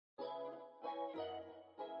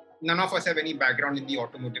none of us have any background in the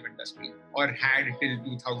automotive industry or had till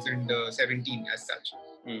 2017 as such.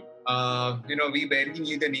 We barely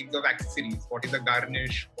knew the names of accessories. What is a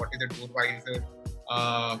garnish? What is a door visor?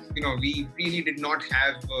 We really did not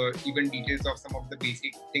have even details of some of the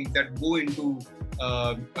basic things that go into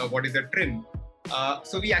what is a trim.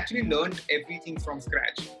 So we actually learned everything from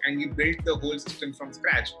scratch, and we built the whole system from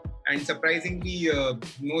scratch. And surprisingly,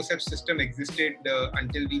 no such system existed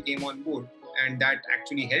until we came on board, and that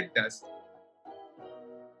actually helped us.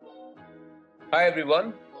 Hi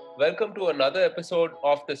everyone, welcome to another episode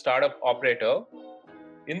of the Startup Operator.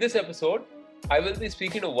 In this episode, I will be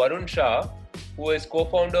speaking to Varun Shah, who is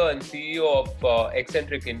co-founder and CEO of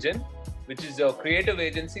Eccentric Engine, which is a creative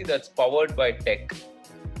agency that's powered by tech.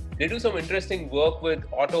 They do some interesting work with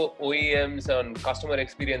auto OEMs and customer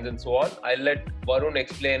experience and so on. I'll let Varun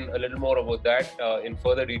explain a little more about that in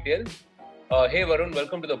further detail. Hey Varun,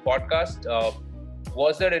 welcome to the podcast.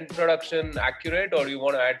 Was that introduction accurate, or you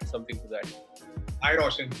want to add something to that? Hi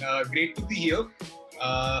Roshan, great to be here.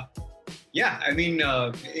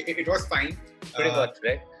 It was fine. Pretty much,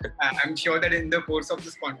 right? I'm sure that in the course of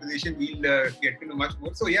this conversation, we'll get to know much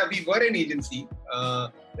more. So yeah, we were an agency.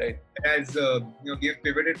 Right. As we have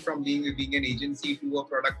pivoted from being an agency to a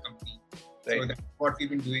product company. Right. So that's what we've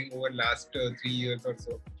been doing over the last 3 years or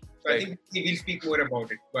so. So Right. I think we'll speak more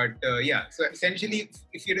about it. But so essentially,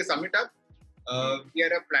 if you were to sum it up, we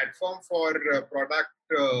are a platform for product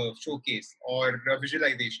showcase or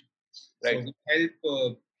visualization. Right. So we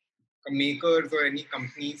help makers or any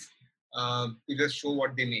companies to just show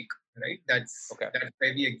what they make. Right. That's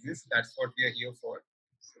why we exist. That's what we are here for.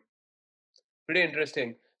 Pretty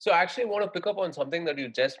interesting. So I actually want to pick up on something that you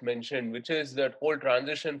just mentioned, which is that whole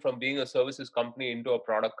transition from being a services company into a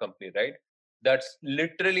product company, right? That's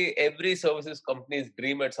literally every services company's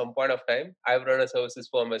dream at some point of time. I've run a services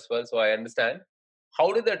firm as well, so I understand.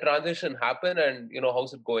 How did that transition happen, and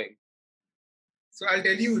how's it going? So I'll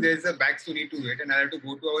tell you, there's a backstory to it, and I have to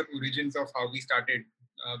go to our origins of how we started,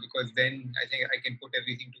 because then I think I can put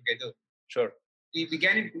everything together. Sure. We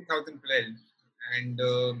began in 2012, and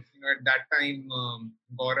at that time,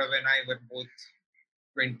 Gaurav and I were both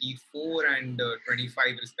 24 and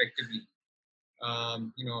 25 respectively.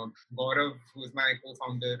 Gaurav, who is my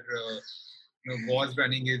co-founder, was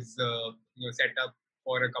running his setup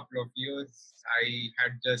for a couple of years. I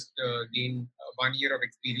had just gained 1 year of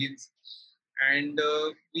experience, and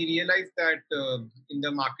we realized that in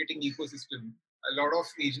the marketing ecosystem, a lot of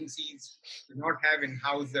agencies do not have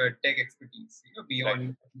in-house tech expertise,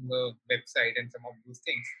 beyond the website and some of those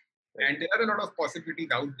things. Right. And there are a lot of possibilities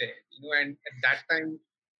out there, and at that time,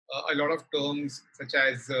 a lot of terms such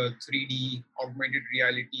as 3D, augmented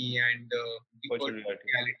reality, and virtual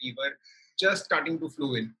reality were just starting to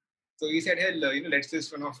flow in. So we said, hey, let's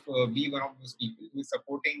just be one of those people who is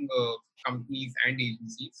supporting companies and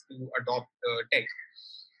agencies to adopt tech.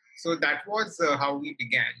 So that was how we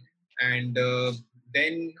began. And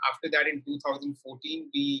then after that, in 2014,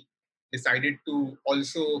 we decided to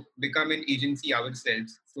also become an agency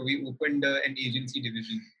ourselves. So we opened an agency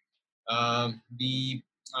division. We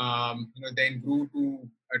then grew to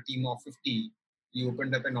a team of 50. We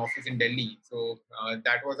opened up an office in Delhi. So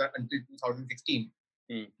that was until 2016.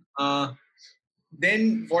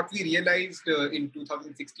 Then what we realized in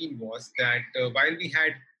 2016 was that while we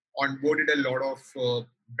had onboarded a lot of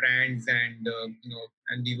brands and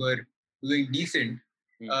and we were doing decent,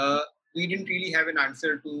 we didn't really have an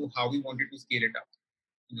answer to how we wanted to scale it up.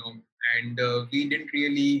 And we didn't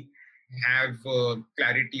really have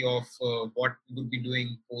clarity of what we would be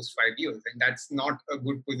doing post 5 years, and that's not a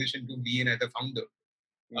good position to be in as a founder.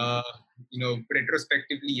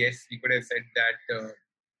 Retrospectively, yes, we could have said that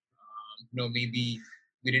maybe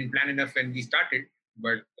we didn't plan enough when we started,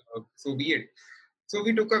 but so be it. So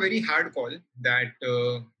we took a very hard call that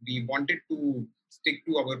we wanted to stick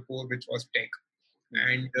to our core, which was tech,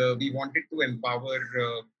 and we wanted to empower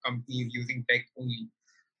companies using tech only.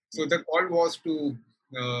 So the call was to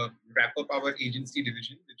wrap up our agency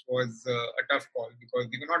division, which was a tough call because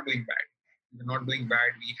we were not doing bad. We were not doing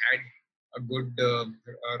bad. We had a good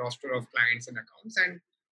roster of clients and accounts, and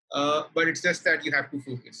but it's just that you have to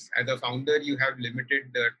focus. As a founder, you have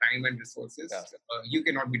limited time and resources. You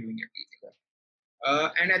cannot be doing everything.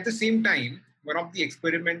 And at the same time, one of the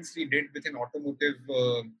experiments we did with an automotive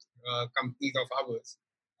companies of ours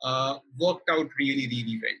worked out really,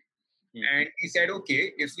 really well. And we said,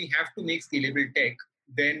 okay, if we have to make scalable tech,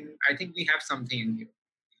 then I think we have something in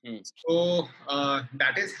here. So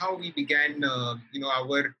that is how we began,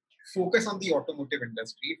 our focus on the automotive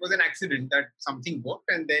industry. It was an accident that something worked,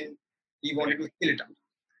 and then we wanted to scale it up.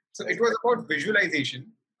 So it was about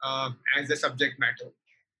visualization as the subject matter.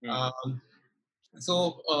 Um,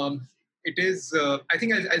 so it is. I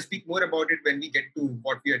think I'll speak more about it when we get to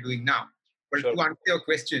what we are doing now. But Sure. to answer your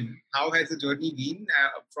question, how has the journey been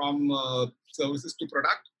from services to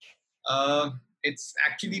product? Uh, it's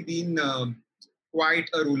actually been quite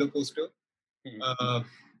a roller coaster. Uh,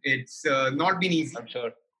 it's not been easy. I'm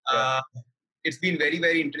sure. Yeah. Uh, it's been very,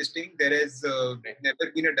 very interesting. There has Right.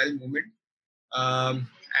 never been a dull moment. Um,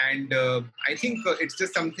 and I think it's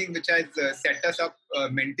just something which has set us up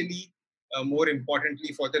mentally, more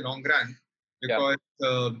importantly for the long run, Yeah. because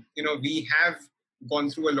we have gone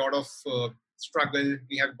through a lot of struggle,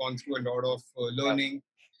 we have gone through a lot of Yeah. learning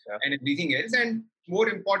Yeah. and everything else, and more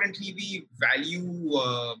importantly, we value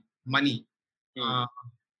money. Uh,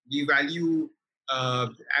 we value uh,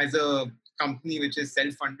 as a company which is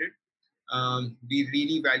self-funded. We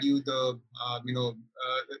really value the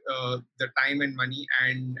time and money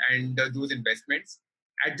and those investments.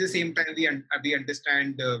 At the same time, we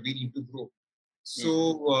understand we need to grow. So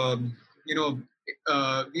you know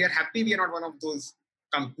we are happy we are not one of those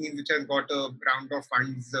companies which has got a round of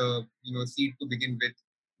funds seed to begin with,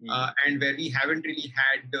 and where we haven't really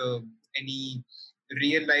had any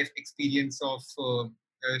real life experience of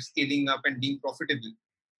scaling up and being profitable.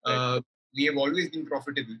 Right. We have always been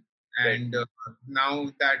profitable, Right. and now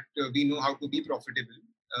that we know how to be profitable,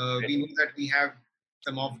 Right. we know that we have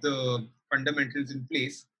some of the fundamentals in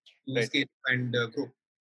place to Right. scale and grow.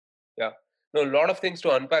 Yeah. No, a lot of things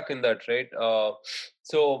to unpack in that, right?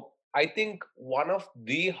 So I think one of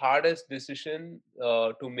the hardest decision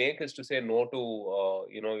to make is to say no to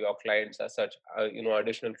your clients as such,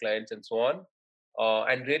 additional clients and so on.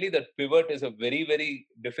 And really, that pivot is a very, very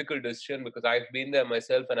difficult decision because I've been there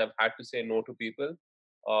myself and I've had to say no to people.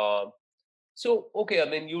 Uh, so, okay, I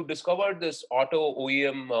mean, you discovered this auto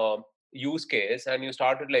OEM use case and you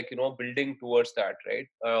started building towards that, right?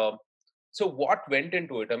 So what went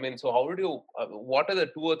into it? I mean, so how did you, what are the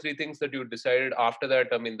two or three things that you decided after that?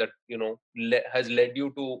 I mean, that, has led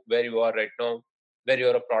you to where you are right now, where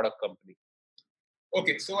you're a product company.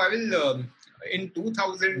 Okay, so I will in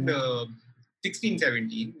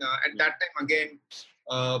 2016-17. At that time, again,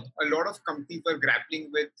 a lot of companies were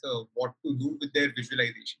grappling with what to do with their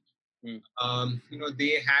visualization. Mm.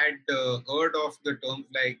 They had heard of the terms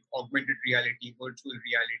like augmented reality, virtual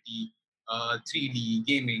reality, 3D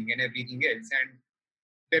gaming, and everything else, and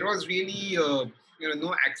there was really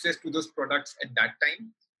no access to those products at that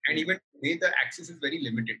time, and Mm. even today the access is very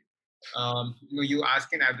limited. You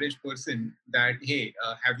ask an average person that, hey,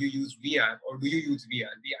 have you used VR or do you use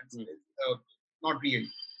VR? The answer Mm. is not really.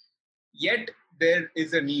 Yet there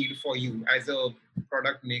is a need for you as a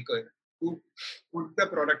product maker to put the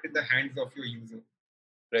product in the hands of your user.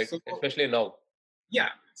 Right. So Especially now. yeah,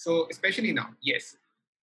 so especially now, yes.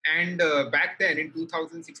 And back then in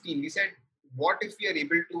 2016, we said, what if we are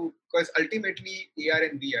able to, because ultimately AR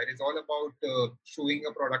and VR is all about showing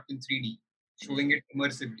a product in 3D, Mm. showing it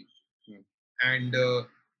immersively. Mm. And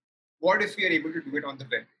what if we are able to do it on the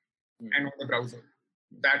web and on the browser?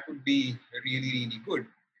 That would be really, really good.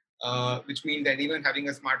 Which means that even having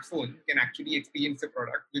a smartphone can actually experience the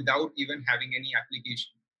product without even having any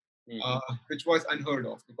application, Mm. which was unheard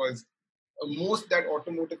of because most that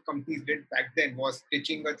automotive companies did back then was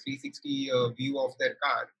pitching a 360 view of their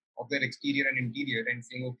car, of their exterior and interior, and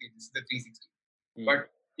saying, okay, this is the 360. Mm. But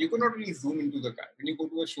you could not really zoom into the car. When you go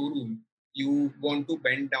to a showroom, you want to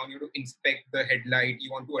bend down, you want to inspect the headlight,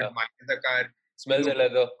 you want to Yeah. admire the car, Smell the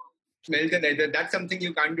leather. smell the leather. That's something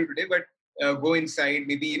you can't do today, but go inside,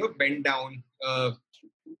 maybe, bend down,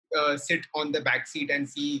 sit on the back seat and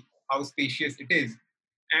see how spacious it is.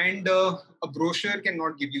 And a brochure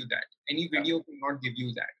cannot give you that. Any Yeah. video cannot give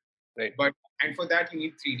you that. Right. And for that you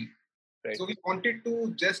need 3D. Right. So we wanted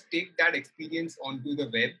to just take that experience onto the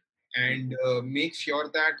web and make sure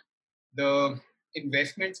that the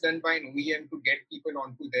investments done by an OEM to get people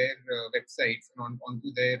onto their websites and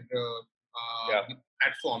onto their Yeah.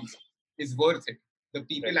 platforms is worth it. The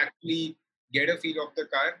people Right. actually get a feel of the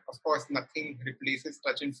car. Of course, nothing replaces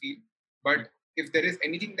touch and feel, but if there is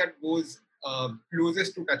anything that goes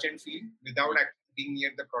closest to touch and feel without actually being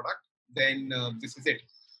near the product, then this is it. Right.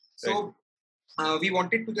 So we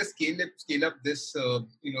wanted to just scale up this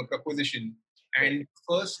proposition, Right. and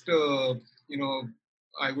first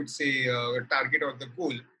I would say target or the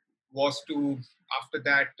goal was to after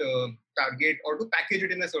that target or to package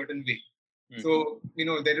it in a certain way. So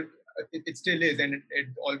there it still is, and it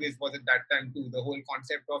always was at that time too, the whole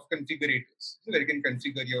concept of configurators, so where you can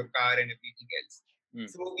configure your car and everything else.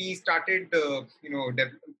 So we started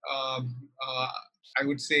I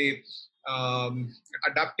would say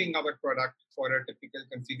adapting our product for a typical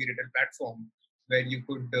configurator platform, where you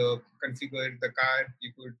could configure the car,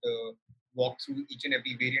 you could walk through each and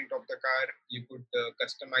every variant of the car, you could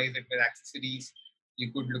customize it with accessories,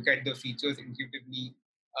 you could look at the features intuitively,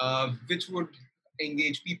 which would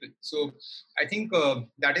engage people. So I think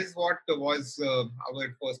that is what was our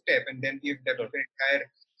first step, and then we've Sure. developed an entire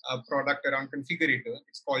product around configurator.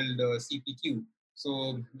 It's called CPQ. So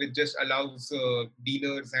which just allows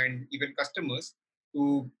dealers and even customers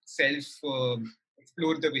to self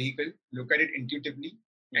explore the vehicle, look at it intuitively,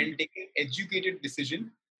 and take an educated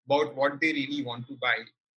decision about what they really want to buy,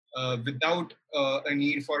 without a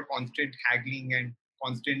need for constant haggling and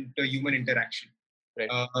constant human interaction. Right.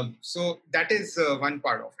 So that is one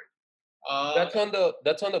part of it.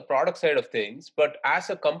 That's on the product side of things. But as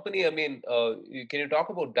a company, I mean, can you talk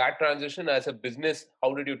about that transition as a business?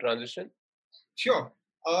 How did you transition? Sure.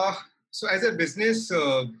 Uh, so as a business,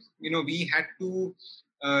 we had to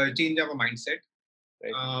change our mindset.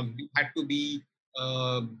 Right. We had to be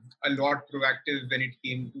a lot proactive when it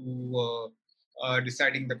came to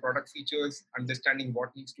deciding the product features, understanding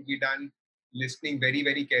what needs to be done, listening very,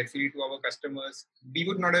 very carefully to our customers. We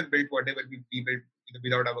would not have built whatever we built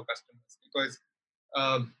without our customers, because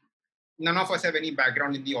um, none of us have any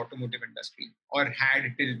background in the automotive industry or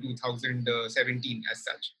had till 2017 as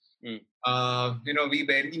such. Mm. We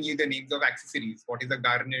barely knew the names of accessories. What is a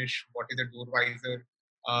garnish? What is a door visor?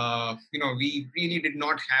 We really did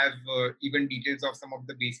not have even details of some of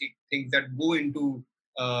the basic things that go into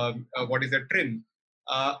what is a trim.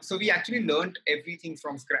 So we actually learned everything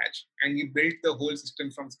from scratch, and we built the whole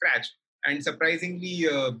system from scratch. And surprisingly,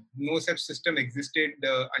 no such system existed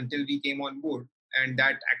until we came on board, and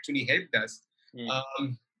that actually helped us.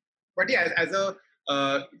 Mm. But yeah, as a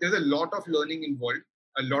there's a lot of learning involved,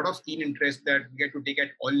 a lot of keen interest that we get to take at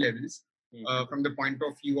all levels, from the point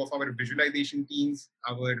of view of our visualization teams,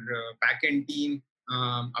 our backend team,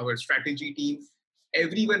 our strategy team.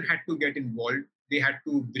 Everyone had to get involved. They had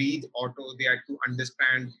to breathe auto. They had to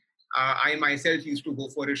understand. I myself used to go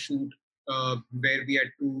for a shoot where we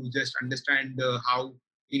had to just understand how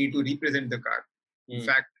we need to represent the car. In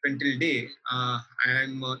fact, until day, I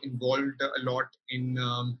am involved a lot in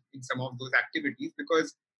some of those activities,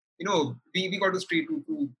 because we got to stay true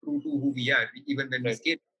to who we are, even when we Right.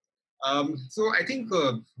 scale. So I think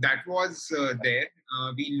that was there.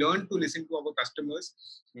 We learned to listen to our customers.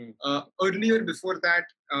 Earlier, before that,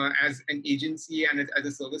 as an agency and as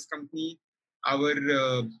a service company, our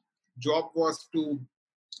job was to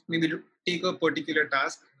maybe take a particular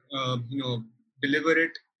task, deliver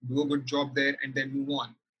it, do a good job there, and then move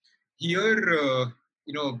on. Here,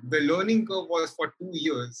 the learning curve was for 2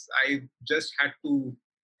 years. I just had to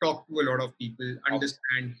talk to a lot of people,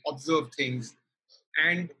 understand, observe things,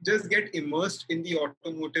 and just get immersed in the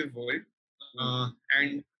automotive world,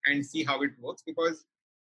 and see how it works, because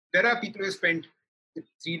there are people who spent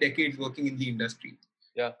 3 decades working in the industry.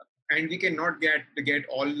 Yeah. And we cannot get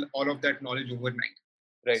all of that knowledge overnight.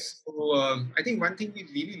 Right. So I think one thing we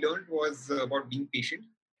really learned was about being patient.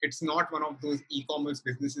 It's not one of those e-commerce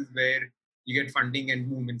businesses where you get funding and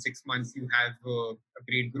boom, in 6 months you have a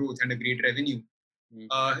great growth and a great revenue.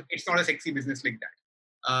 It's not a sexy business like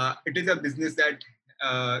that. It is a business that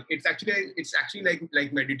it's actually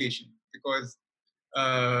like meditation, because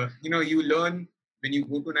you learn when you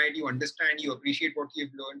go to night, you understand, you appreciate what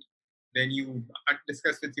you've learned, then you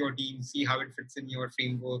discuss with your team, see how it fits in your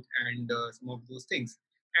framework, and some of those things.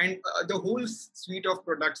 And the whole suite of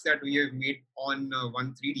products that we have made on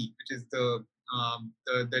 1 3D, which is the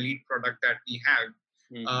lead product that we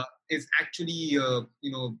have, is actually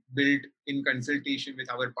built in consultation with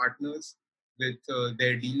our partners, with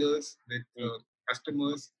their dealers, with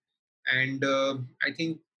customers. And I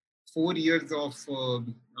think 4 years of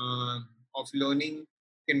learning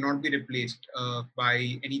cannot be replaced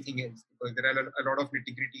by anything else, because there are a lot of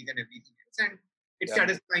nitty-gritties and everything else, and it's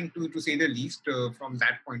satisfying to say the least from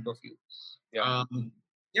that point of view.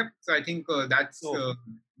 Yep. So I think that's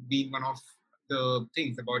been one of the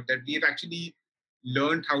things about that. We've actually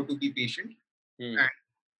learned how to be patient, and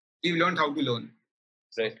we've learned how to learn.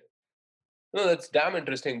 Right. No, that's damn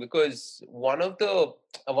interesting, because one of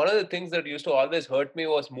the things that used to always hurt me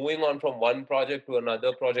was moving on from one project to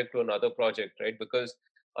another project to another project, right? Because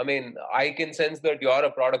I mean, I can sense that you're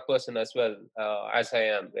a product person as well, as I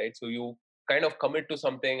am, right? So you kind of commit to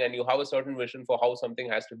something and you have a certain vision for how something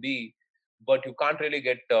has to be, but you can't really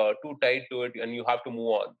get too tied to it, and you have to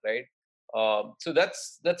move on, right? So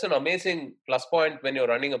that's an amazing plus point when you're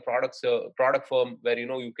running a product firm, where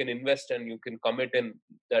you can invest and you can commit in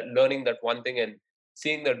that, learning that one thing and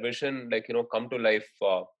seeing that vision come to life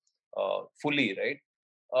fully, right?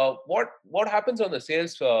 What happens on the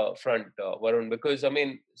sales front, Varun? Because I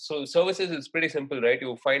mean, so services is pretty simple, right?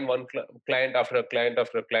 You find one client after a client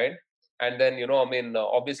after a client, and then I mean,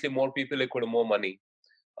 obviously more people equal to more money.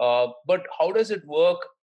 But how does it work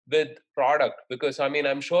with product? Because I mean,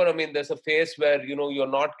 I'm sure, I mean, there's a phase where you're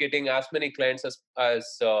not getting as many clients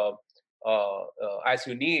as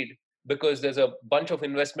you need, because there's a bunch of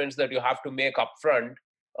investments that you have to make upfront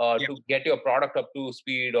Yeah, to get your product up to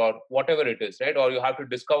speed or whatever it is, right? Or you have to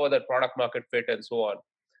discover that product market fit and so on.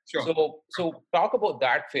 sure. So talk about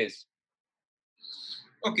that phase.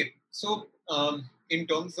 Okay. So, in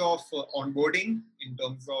terms of onboarding, in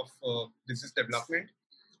terms of business development,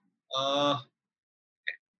 uh,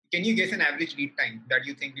 can you guess an average lead time that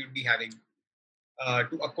you think you'd be having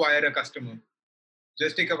to acquire a customer?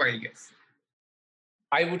 Just take a wild guess.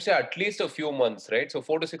 I would say at least a few months, right? So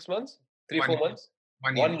 4 to 6 months, three, One four year. months,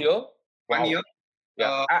 1 year. 1 year. 1 year. Wow.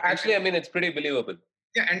 Yeah. And Actually, I mean, it's pretty believable.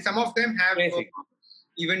 yeah, and some of them have Crazy.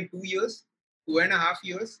 even 2 years, 2.5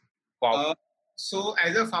 years. Wow. Uh, so,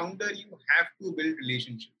 as a founder, you have to build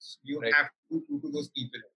relationships. You Right. have to be true to those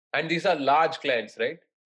people. And these are large clients, right?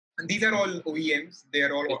 And these are all OEMs. They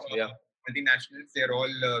are all Obviously, yeah. multinationals. They are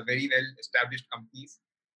all very well established companies.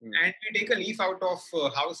 Mm. And we take a leaf out of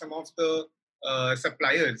how some of the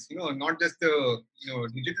suppliers, not just the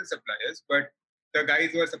digital suppliers, but the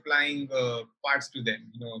guys who are supplying parts to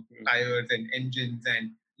them, tires and engines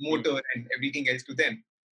and motor and everything else to them.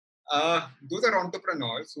 Those are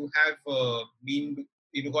entrepreneurs who have been,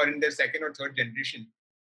 who are in their second or third generation,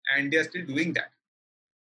 and they are still doing that.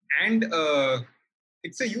 And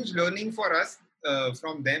it's a huge learning for us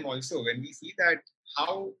from them also, when we see that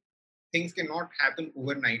how things cannot happen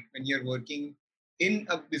overnight when you're working in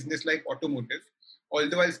a business like automotive.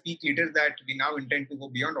 Although I'll speak later that we now intend to go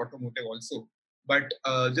beyond automotive also, but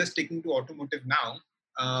just sticking to automotive now,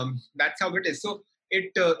 that's how it is. So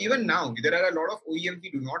it even now there are a lot of OEMs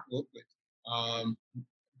we do not work with,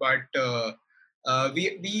 but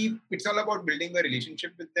we it's all about building a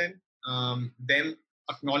relationship with them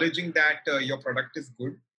acknowledging that your product is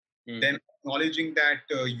good, them acknowledging that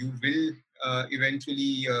you will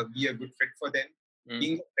eventually be a good fit for them,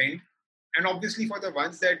 being a friend, and obviously for the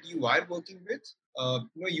ones that you are working with,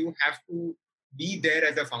 you have to be there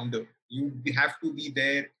as a founder. You have to be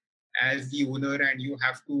there as the owner, and you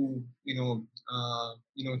have to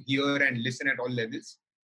hear and listen at all levels,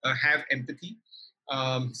 have empathy.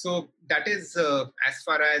 So that is as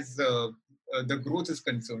far as the growth is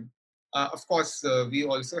concerned. Of course, we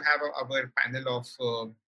also have our panel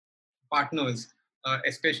of partners,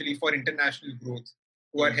 especially for international growth,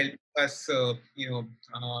 who are helping us,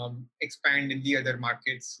 expand in the other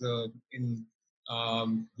markets in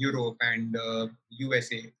Europe and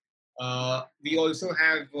USA. We also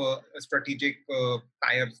have a strategic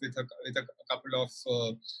tie-ups with a couple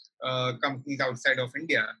of companies outside of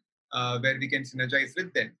India, where we can synergize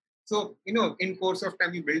with them. So, in course of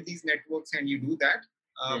time, you build these networks and you do that.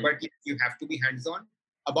 But yes, you have to be hands-on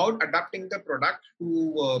about adapting the product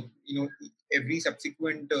to every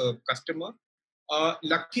subsequent customer.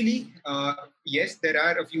 Luckily, yes, there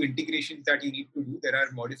are a few integrations that you need to do. There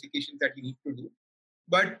are modifications that you need to do.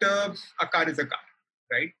 But a car is a car,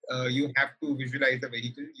 right? You have to visualize the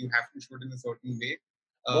vehicle. You have to show it in a certain way.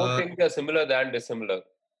 More things are similar than dissimilar.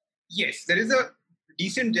 Yes, there is a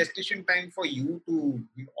decent gestation time for you to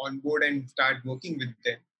onboard and start working with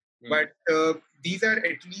them. But these are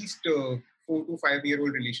at least 4 to 5 year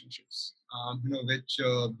old relationships, which,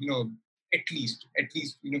 at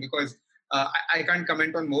least, because I can't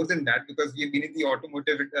comment on more than that because we've been in the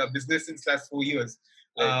automotive business since last 4 years.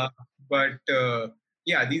 Right. But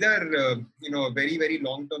yeah, these are, very, very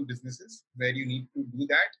long-term businesses where you need to do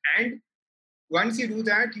that. And once you do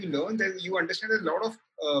that, you learn that you understand there's a lot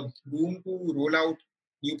of room to roll out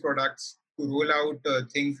new products, to roll out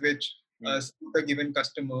things which suit a given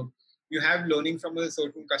customer. You have learning from a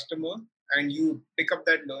certain customer, and you pick up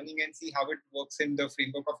that learning and see how it works in the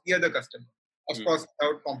framework of the other customer. Of course,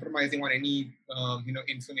 without compromising on any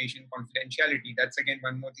information confidentiality. That's again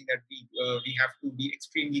one more thing that we have to be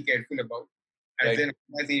extremely careful about. As Right. an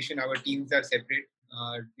organization, our teams are separate.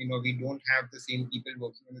 We don't have the same people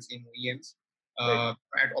working on the same OEMs Right.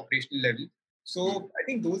 at operational level. So I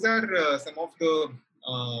think those are some of the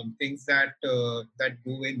things that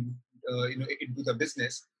go in into the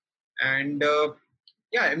business. And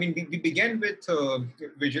yeah, I mean, we began with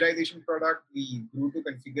visualization product. We grew to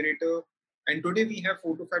configurator, and today we have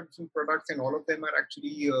 4 to 5 different products, and all of them are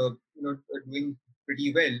actually doing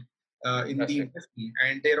pretty well in the Fantastic. industry,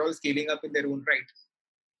 and they're all scaling up in their own right.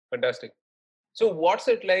 Fantastic. So what's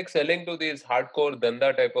it like selling to these hardcore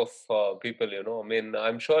danda type of people? I mean,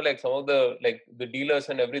 I'm sure like some of the dealers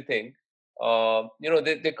and everything,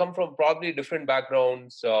 they come from probably different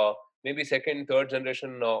backgrounds, maybe second, third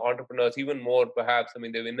generation entrepreneurs, even more perhaps. I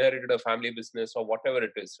mean, they've inherited a family business or whatever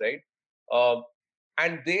it is, right? Um,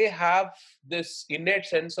 and they have this innate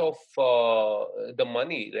sense of the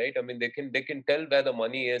money, right? I mean, they can tell where the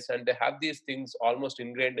money is, and they have these things almost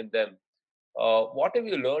ingrained in them. What have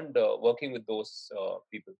you learned working with those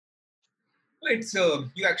people? It's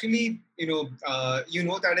you actually you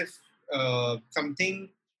know that if something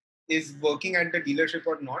is working at the dealership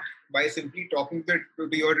or not by simply talking to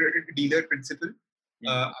your dealer principal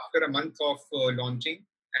Mm, after a month of launching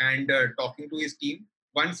and talking to his team.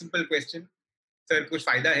 One simple question, sir कुछ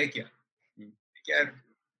फायदा है क्या? mm. यार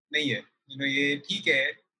नहीं है. ये ठीक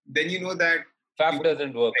है. Then you know that you FAF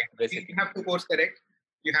doesn't work, like, you basically. have to course correct.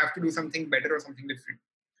 You have to do something better or something different.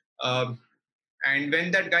 Um, and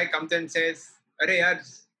when that guy comes and says, "अरे यार,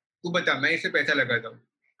 तू बता, मैं इसे पैसा लगाता हूँ,"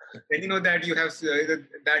 then you know that you have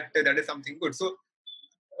that is something good. So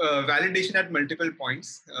validation at multiple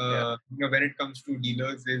points, Yeah, when it comes to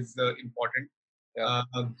dealers is important. yeah,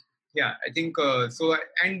 Yeah, I think so.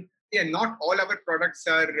 And yeah, not all our products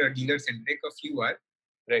are dealer centric. A few are,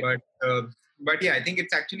 right. but uh, but yeah, I think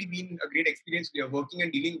it's actually been a great experience working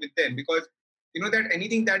and dealing with them, because you know that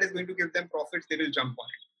anything that is going to give them profits, they will jump on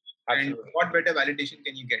it. And Absolutely, what better validation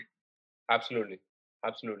can you get? absolutely,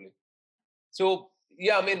 absolutely. So,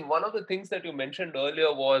 yeah, I mean, one of the things that you mentioned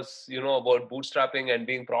earlier was, about bootstrapping and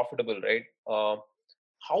being profitable, right?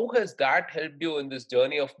 How has that helped you in this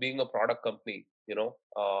journey of being a product company?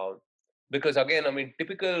 Because again, I mean,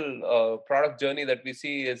 typical product journey that we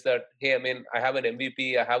see is that, hey, I mean, I have an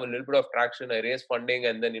MVP, I have a little bit of traction, I raise funding,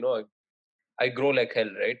 and then I grow like hell,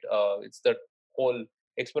 right? It's that whole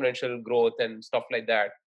exponential growth and stuff like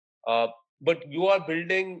that. Uh, but you are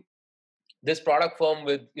building this product firm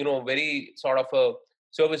with very sort of a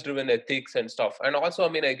service driven ethics and stuff. And also, I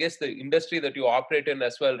mean, I guess the industry that you operate in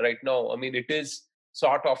as well right now, I mean, it is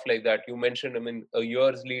sort of like that. You mentioned, I mean, a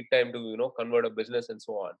year's lead time to convert a business and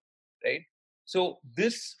so on, right? So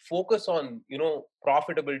this focus on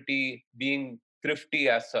profitability, being thrifty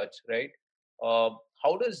as such, right? uh,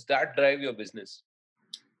 how does that drive your business?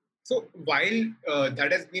 So while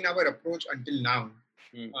that has been our approach until now,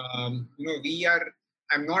 Mm, we are.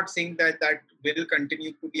 I'm not saying that that will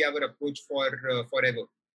continue to be our approach for forever.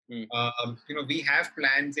 mm, We have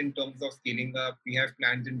plans in terms of scaling up. We have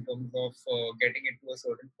plans in terms of getting it to a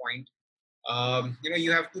certain point.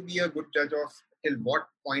 You have to be a good judge of till what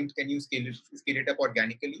point can you scale it up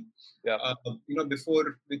organically. yeah,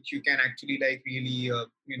 Before which you can actually like really,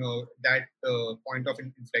 that point of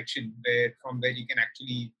inflection where from where you can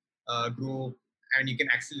actually grow and you can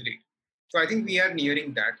accelerate. So I think we are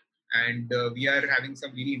nearing that, and we are having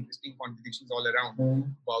some really interesting conversations all around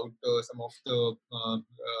about some of the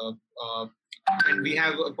and we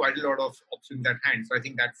have quite a lot of options at hand. So I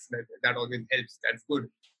think that always helps. That's good.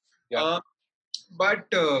 yeah. Uh, but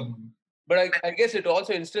But I guess it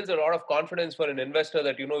also instills a lot of confidence for an investor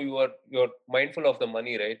that you're mindful of the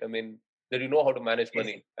money, right? I mean, that you know how to manage yes,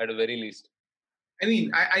 money at the very least. I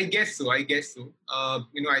mean, I guess so. I guess so.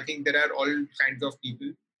 I think there are all kinds of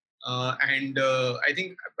people, and I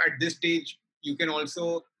think at this stage you can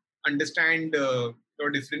also understand or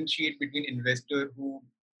differentiate between investor who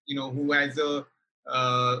has a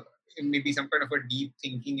uh, maybe some kind of a deep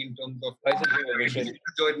thinking in terms of Licensing a this is vision.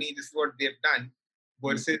 the journey, this is what they've done, Mm,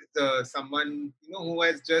 versus someone who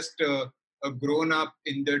has just grown up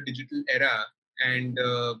in the digital era and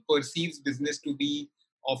perceives business to be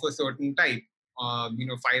of a certain type,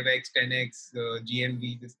 5x, 10x,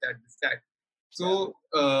 GMV, this, that. yeah, So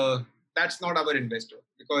that's not our investor,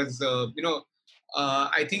 because,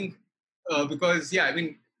 I think, because, yeah, I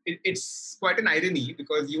mean, it's quite an irony,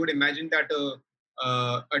 because you would imagine that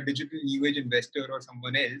a digital new age investor or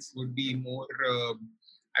someone else would be more,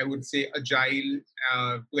 I would say, agile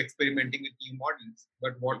to experimenting with new models.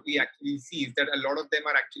 But what mm, we actually see is that a lot of them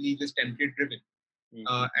are actually just template driven,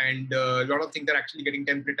 mm, and a lot of things are actually getting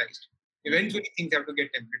templatized. mm, Eventually, things have to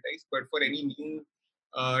get templatized, but for any new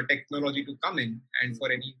technology to come in and mm, for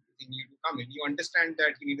anything new to come in, you understand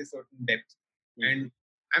that you need a certain depth. mm, And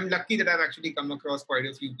I'm lucky that I've actually come across quite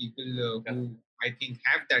a few people yeah, who I think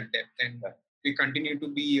have that depth, and yeah. we continue to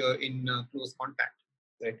be in close contact.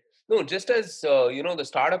 Right. No, just as the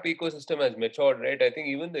startup ecosystem has matured, right? I think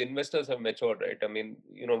even the investors have matured, right? I mean,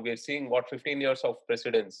 we're seeing what 15 years of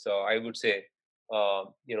precedence, I would say,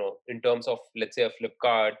 in terms of, let's say, a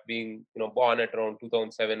Flipkart being born at around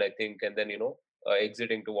 2007, I think, and then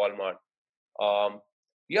exiting to Walmart. Um,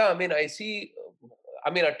 yeah, I mean, I see. I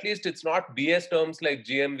mean, at least it's not BS terms like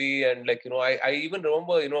GMV and like, I even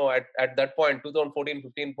remember, at that point,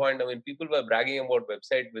 2014-15 point, I mean, people were bragging about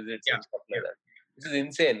website visits Yeah, and stuff like yeah, that. This is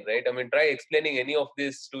insane, right? I mean, try explaining any of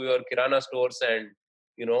this to your Kirana stores and,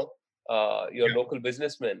 your yeah. local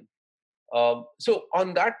businessmen. So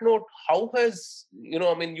on that note, how has,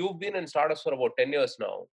 I mean, you've been in startups for about 10 years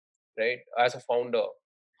now, right? As a founder,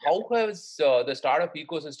 Yeah. how has the startup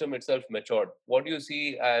ecosystem itself matured? What do you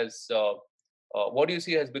see has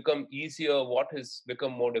become easier? What has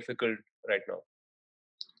become more difficult right now?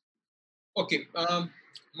 Okay.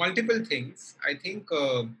 Multiple things. I think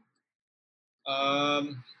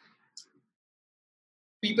um,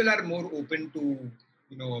 people are more open to,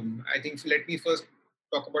 I think, so let me first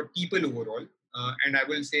talk about people overall. And I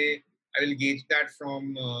will say, I will gauge that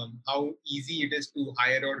from how easy it is to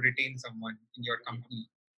hire or retain someone in your company,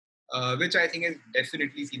 which I think has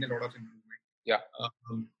definitely seen a lot of improvement. Yeah.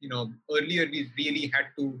 Earlier we really had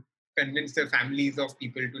to convince the families of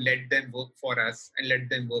people to let them work for us and let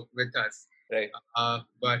them work with us. Right.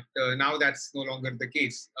 But now that's no longer the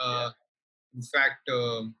case. In fact,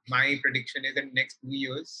 my prediction is in next 2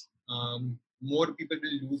 years, more people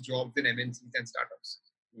will lose jobs in MNCs and startups,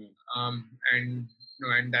 and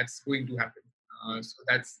that's going to happen. So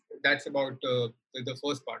that's about the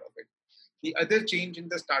first part of it. The other change in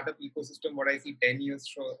the startup ecosystem, what I see 10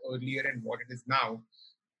 years earlier and what it is now,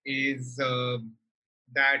 is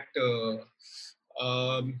that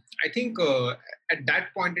I think at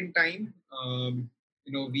that point in time,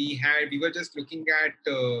 we were just looking at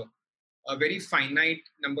a very finite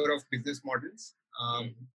number of business models.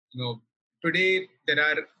 You know, Today there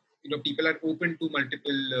are people are open to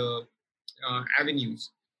multiple avenues.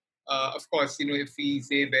 Of course, if we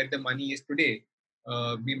say where the money is today,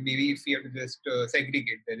 maybe if we have to just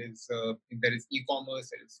segregate, there is e-commerce,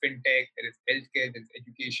 there is fintech, there is healthcare, there is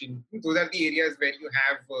education. Those are the areas where you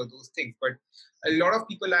have those things. But a lot of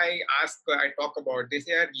people I talk about, they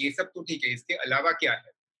say, "Yaar, ye sab to theek hai, iske alawa kya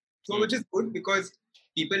hai?" So, which is good because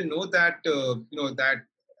people know that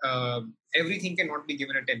everything cannot be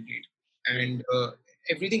given a template, and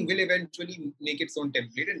everything will eventually make its own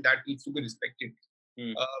template, and that needs to be respected.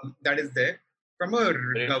 That is there. From a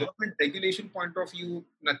government regulation point of view,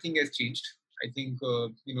 nothing has changed. I think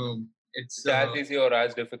it's It's as easy or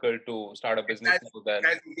as difficult to start a business now than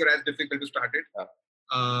as easy or as difficult to start it.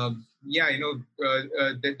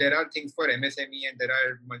 There are things for MSME and there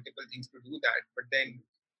are multiple things to do that. But then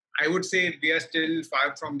I would say we are still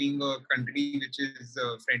far from being a country which is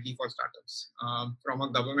friendly for startups from a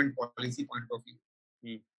government policy point of view.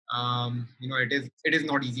 It is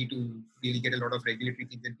not easy to really get a lot of regulatory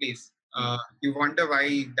things in place. You wonder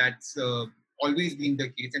why that's always been the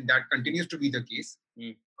case, and that continues to be the case.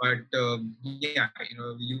 But you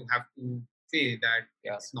have to say that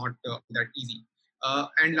it's not that easy.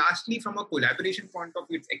 And lastly, from a collaboration point of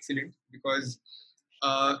view, it's excellent because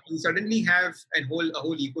you suddenly have a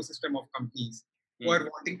whole ecosystem of companies who are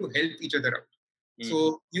wanting to help each other out.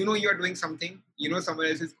 So you are doing something, someone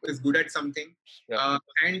else is good at something,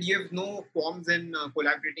 and you have no qualms in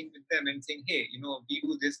collaborating with them and saying, hey, we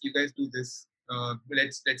do this, you guys do this,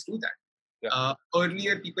 let's do that.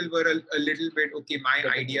 Earlier, people were a little bit, okay, my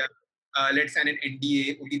idea, let's sign an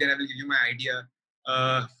NDA, only then I will give you my idea.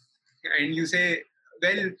 And you say,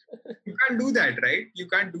 well, you can't do that, right? You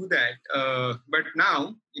can't do that. But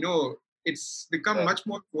now, it's become much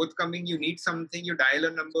more forthcoming. You need something, you dial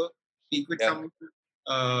a number, speak with someone,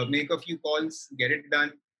 make a few calls, get it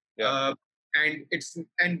done.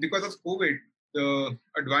 And because of COVID, the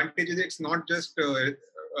advantage is it's not just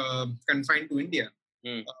confined to India.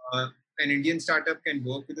 An Indian startup can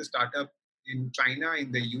work with a startup in China,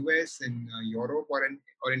 in the US, in Europe, or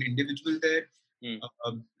an individual there,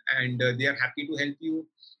 and they are happy to help you.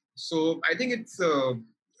 So I think it's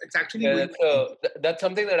actually going. That's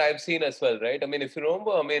something that I've seen as well, right? I mean, if you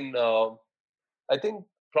remember, I mean, I think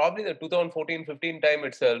probably the 2014-15 time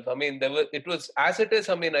itself. I mean, it was as it is.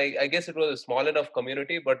 I mean, I guess it was a small enough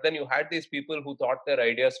community, but then you had these people who thought their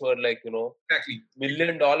ideas were like Exactly. $1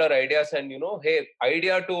 million ideas, and hey,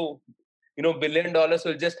 idea to $1 billion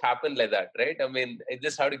will just happen like that, right? I mean, I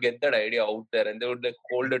just have to get that idea out there, and they would like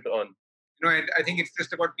hold it on. I think it's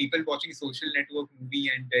just about people watching Social Network movie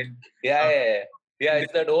and then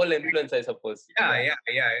it's that whole influence, I suppose. Yeah.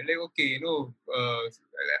 Like, okay,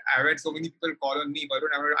 I've had so many people call on me,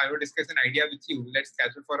 Varun, I will discuss an idea with you. Let's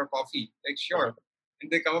catch up for a coffee. Like, sure.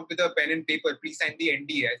 And they come up with a pen and paper, please sign the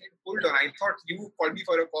NDA. I said, hold on, I thought you called me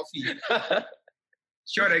for a coffee.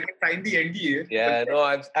 Sure, I can sign the NDA. Yeah, no,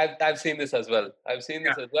 I've seen this as well. I've seen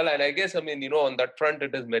this as well, and I guess, I mean, on that front,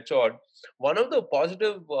 it is matured. One of the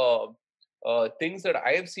positive things that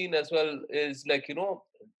I have seen as well is like,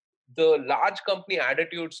 the large company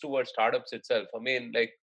attitudes towards startups itself. I mean,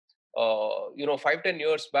 like, 5-10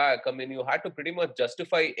 years back, I mean, you had to pretty much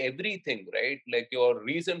justify everything, right? Like your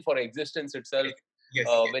reason for existence itself Yes,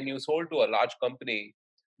 yes, when you sold to a large company.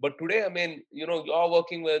 But today, I mean, you're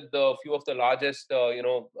working with a few of the largest,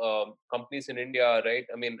 companies in India, right?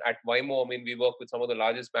 I mean, at Wimo, I mean, we work with some of the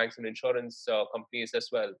largest banks and insurance companies as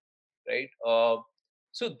well, right?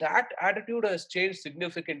 So that attitude has changed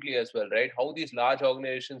significantly as well, right? How these large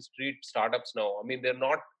organizations treat startups now. I mean,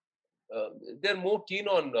 uh, they're more keen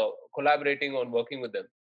on collaborating on working with them.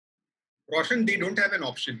 Roshan, they don't have an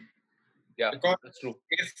option Yeah, because that's true.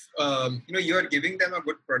 if you are giving them a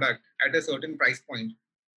good product at a certain price point,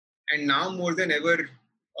 and now more than ever,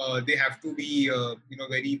 they have to be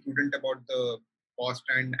very prudent about the cost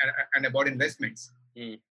and about investments.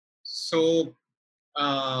 Mm, So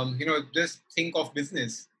just think of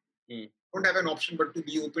business. mm, Don't have an option but to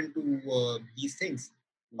be open to these things.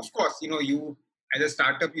 mm, Of course, you as a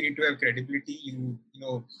startup, you need to have credibility.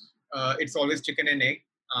 It's always chicken and egg.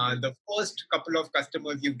 mm, The first couple of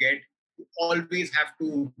customers you get, you always have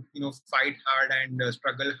to fight hard and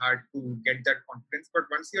struggle hard to get that confidence. But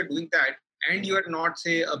once you're doing that, and you are not,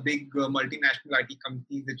 say, a big multinational IT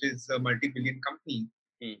company, which is a multi-billion company,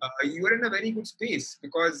 mm, you are in a very good space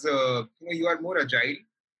because you are more agile.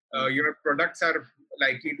 mm, Your products are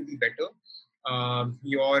likely to be better.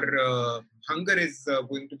 Your hunger is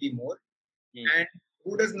going to be more. mm. And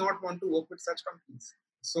who does not want to work with such companies? Yeah,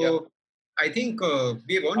 So I think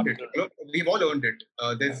we've earned it. absolutely. We've all earned it.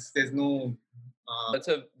 Yeah. There's no.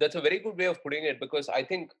 That's a very good way of putting it, because I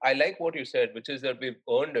think I like what you said, which is that we've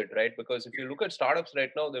earned it, right? Because if you look at startups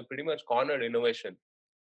right now, they've pretty much cornered innovation.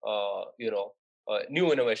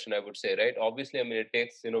 New innovation, I would say, right? Obviously, I mean, it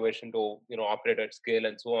takes innovation to operate at scale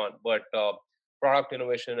and so on, but product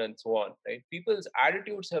innovation and so on, right? People's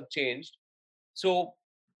attitudes have changed, so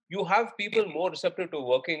you have people more receptive to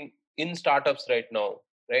working in startups right now,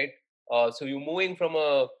 right? So you're moving from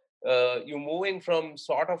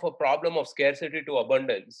sort of a problem of scarcity to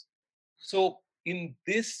abundance. So in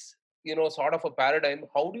this, sort of a paradigm,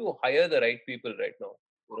 how do you hire the right people right now?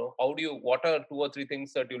 How do you? What are two or three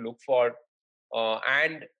things that you look for?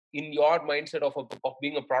 And in your mindset of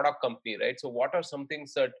being a product company, right? So what are some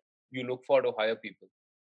things that you look for to hire people?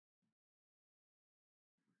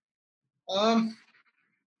 Um,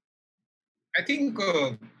 I think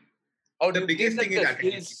How do the you feel biggest thing like is the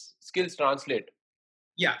attitude. skills translate?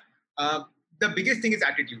 Yeah. Uh, the biggest thing is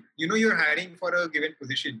attitude. You're hiring for a given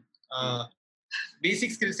position. Mm,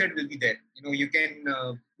 Basic skill set will be there. You can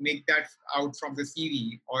make that out from the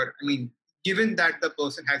CV, or I mean, given that the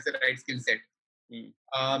person has the right skill set. mm,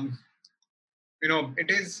 Um, it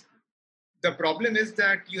is the problem is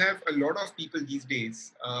that you have a lot of people these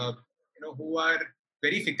days, mm, who are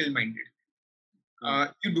very fickle-minded.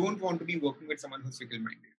 mm, You don't want to be working with someone who's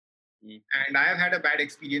fickle-minded. mm, And I have had a bad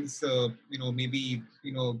experience, maybe,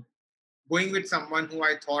 going with someone who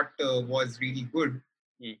I thought was really good,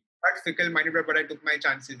 mm. but fickle-minded, but I took my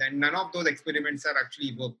chances. And none of those experiments have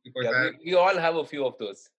actually worked because Yeah, I, we all have a few of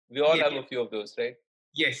those. We all yeah, have a few of those, right?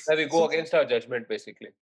 yes. Where we go So, against our judgment, basically.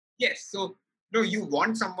 yes. So, you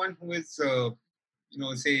want someone who is,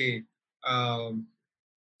 say, um,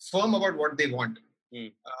 firm about what they want.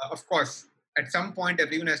 Mm, Of course, at some point,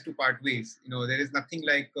 everyone has to part ways. There is nothing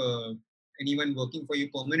like anyone working for you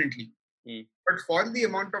permanently. mm, But for the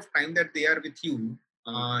amount of time that they are with you,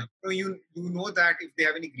 mm, you know that if they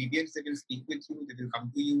have any grievance, they will speak with you. They will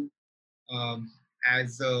come to you um,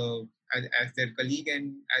 as, as their colleague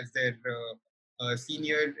and as their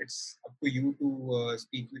senior. It's up to you to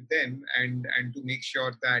speak with them and to make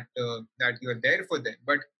sure that you are there for them.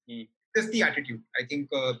 But mm, just the attitude. I think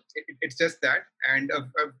it's just that, and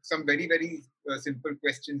some very very simple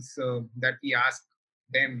questions that we ask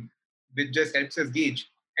them, which just helps us gauge,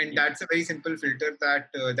 and mm, that's a very simple filter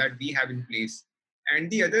that we have in place. And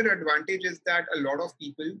the other advantage is that a lot of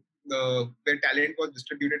people, their talent was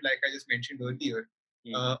distributed, like I just mentioned earlier.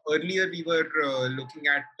 mm, Earlier, we were looking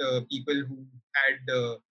at people who had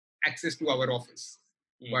access to our office,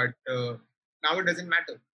 mm. but now it doesn't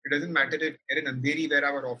matter. It doesn't Yeah, matter if they're in Andheri, where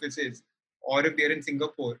our office is, or if they're in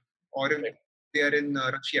Singapore, or if right. they're in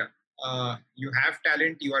Russia. You have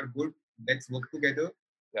talent, you are good, let's work together.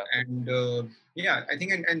 Yeah, And yeah, I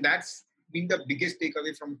think, and that's been the biggest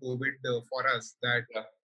takeaway from COVID for us, that yeah.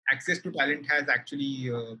 access to talent has actually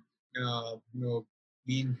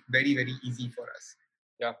been very, very easy for us.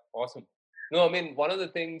 Yeah, awesome. No, I mean, one of the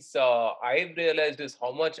things I've realized is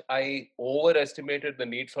how much I overestimated the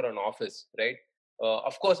need for an office, right?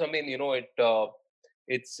 Of course, I mean,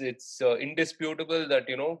 it's indisputable that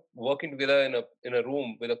working together in a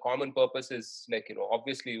room with a common purpose is like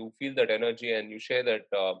obviously you feel that energy and you share that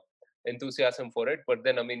enthusiasm for it. But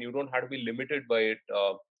then you don't have to be limited by it.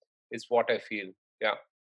 Is what I feel. Yeah.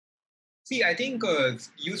 See, I think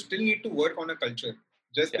you still need to work on a culture.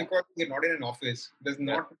 Just Yeah. because you're not in an office does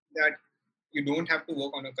not mean that you don't have to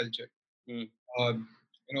work on a culture. Mm.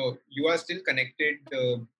 You are still connected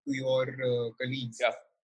to your colleagues. Yeah.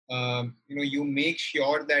 You make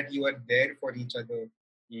sure that you are there for each other.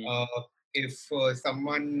 Mm. If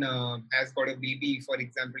someone has got a baby, for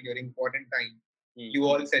example, during important time, Mm. you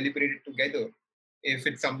all celebrate it together. If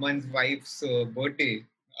it's someone's wife's birthday,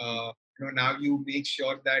 now you make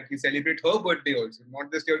sure that you celebrate her birthday also,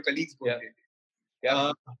 not just your colleague's birthday.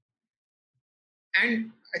 Yeah.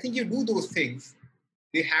 And I think you do those things.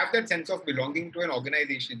 They have that sense of belonging to an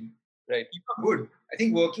organization. Right. You are good. I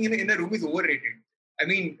think working in a room is overrated. I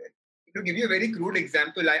mean, to give you a very crude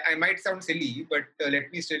example, I might sound silly, but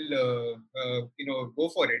let me still, go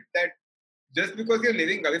for it. That just because you're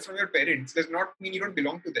living away from your parents does not mean you don't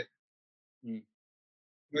belong to them. Mm.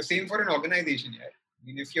 Same for an organization. Yeah. I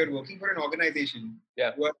mean, if you're working for an organization,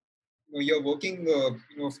 Yeah. you're working,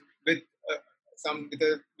 with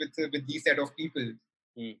with these set of people.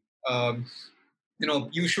 Mm.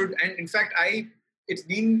 You should. And in fact, it's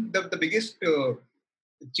been the biggest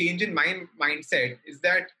change in my mindset is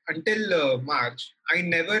that until March, I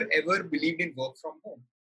never ever believed in work from home.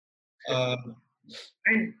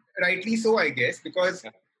 And rightly so, I guess, because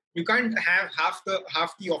you can't have half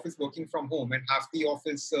the office working from home and half the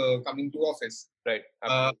office coming to office. Right.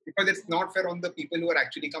 Because it's not fair on the people who are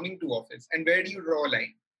actually coming to office. And where do you draw a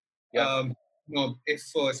line? Yeah. If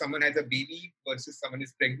someone has a baby versus someone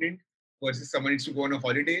is pregnant versus someone needs to go on a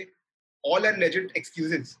holiday, all are legit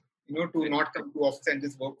excuses, to not come to office and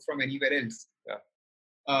just work from anywhere else.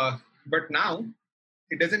 Yeah. But now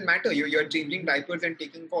it doesn't matter. You're changing diapers and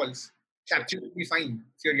taking calls. It's absolutely fine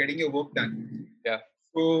if you're getting your work done. Yeah.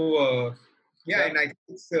 So and I think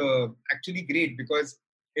it's actually great because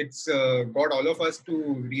it's got all of us to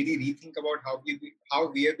really rethink about how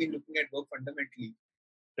we have been looking at work fundamentally.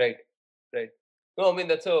 Right. No,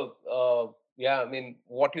 that's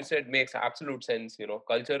what you said makes absolute sense.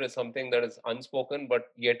 Culture is something that is unspoken,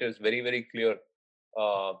 but yet is very, very clear.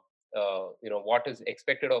 Uh, what is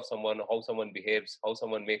expected of someone, how someone behaves, how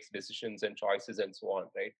someone makes decisions and choices, and so on.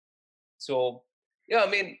 Right. So,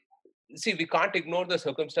 see, we can't ignore the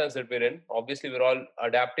circumstance that we're in. Obviously, we're all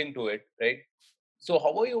adapting to it, right? So,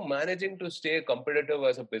 how are you managing to stay competitive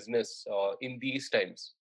as a business in these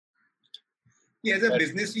times? Yeah, as a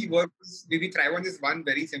business, we thrive on this one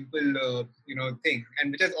very simple, thing,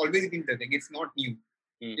 and which has always been the thing. It's not new.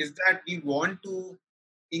 Is that we want to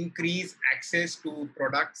increase access to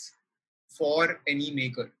products for any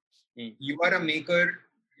maker. You are a maker.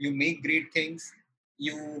 You make great things.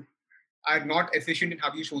 You are not efficient in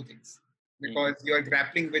how you show things because you are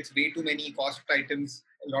grappling with way too many cost items,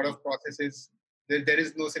 a lot of processes. There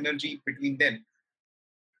is no synergy between them.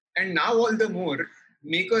 And now all the more,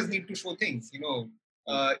 makers need to show things.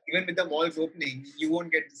 Even with the malls opening, you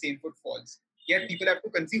won't get the same footfalls. Yet people have to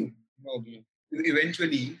consume.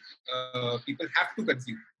 Eventually, people have to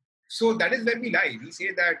consume. So that is where we lie. We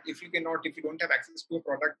say that if you don't have access to a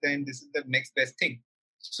product, then this is the next best thing.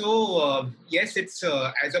 So yes, it's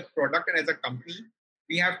as a product and as a company,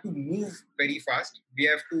 we have to move very fast. We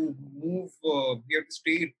have to move. We have to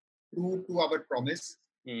stay true to our promise.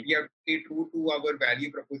 We have to stay true to our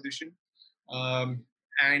value proposition,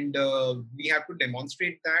 and we have to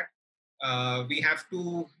demonstrate that. We have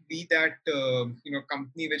to be that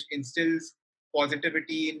company which instills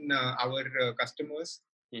positivity in our customers,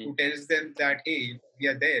 who tells them that hey, we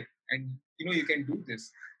are there, and you can do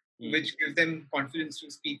this, which gives them confidence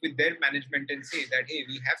to speak with their management and say that hey,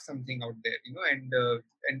 we have something out there,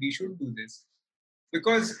 and we should do this,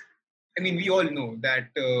 because we all know that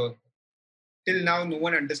till now no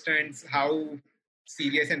one understands how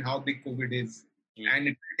serious and how big COVID is, and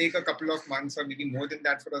it will take a couple of months or maybe more than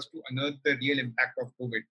that for us to unearth the real impact of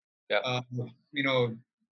COVID.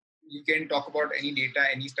 You can talk about any data,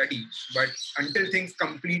 any study, but until things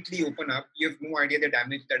completely open up, you have no idea the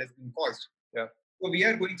damage that has been caused. So we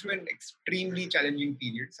are going through an extremely challenging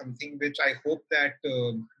period, something which I hope that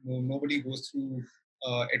nobody goes through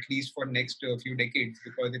at least for next few decades,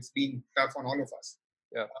 because it's been tough on all of us.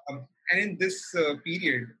 And in this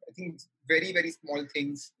period, I think very, very small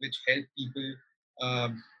things which help people,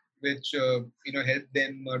 which help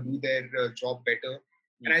them do their job better.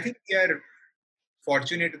 And I think we are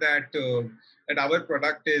fortunate that our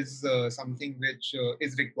product is something which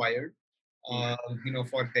is required,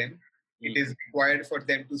 for them. It is required for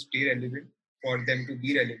them to stay relevant. for them to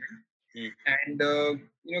be relevant. And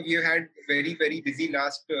we have had very, very busy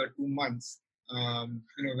last 2 months.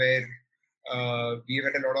 Where we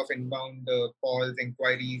have had a lot of inbound calls,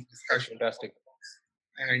 inquiries, That's discussions, fantastic.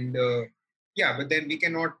 and but then we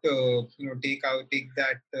cannot take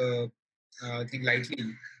that thing lightly.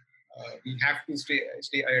 We have to stay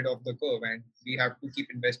ahead of the curve, and we have to keep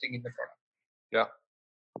investing in the product. Yeah.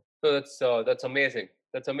 So that's amazing.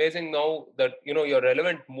 That's amazing now that you're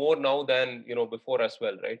relevant more now than before as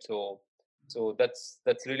well, right? So that's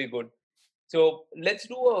really good. So let's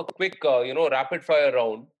do a quick rapid fire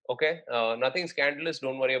round. Okay, nothing scandalous.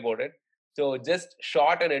 Don't worry about it. So just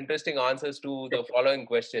short and interesting answers to the following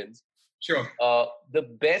questions. Sure. The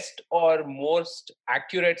best or most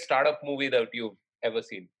accurate startup movie that you've ever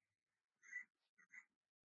seen?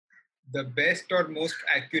 The best or most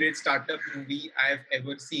accurate startup movie I've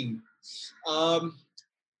ever seen.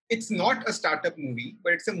 It's not a startup movie,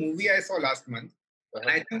 but it's a movie I saw last month. And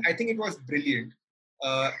I think it was brilliant.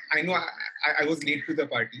 I know I was late to the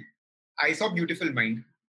party. I saw Beautiful Mind,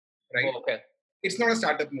 right? Oh, okay. It's not a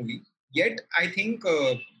startup movie. Yet, I think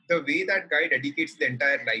the way that guy dedicates the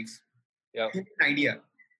entire life to an idea,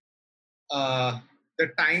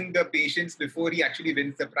 the time, the patience before he actually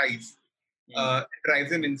wins the prize,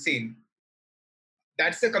 drives him insane.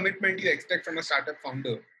 That's the commitment you expect from a startup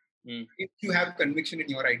founder. If you have conviction in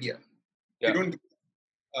your idea, you don't.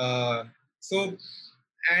 And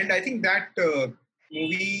I think that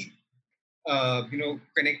movie,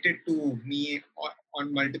 connected to me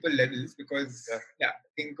on multiple levels because, I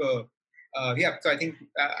think, so I think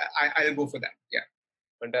I'll go for that. Yeah.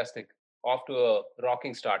 Fantastic. Off to a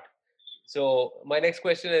rocking start. So my next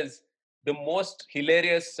question is the most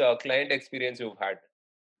hilarious client experience you've had.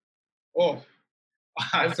 Oh,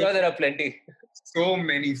 I'm sure there are plenty. So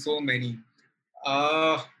many.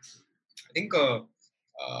 I think.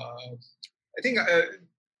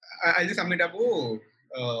 I'll just sum it up.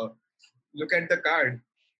 Look at the card.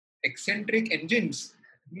 Eccentric engines.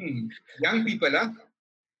 Young people, huh?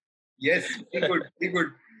 Yes, very good, very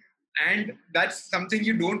good. And that's something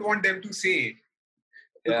you don't want them to say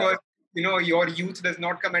because your youth does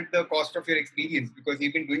not come at the cost of your experience because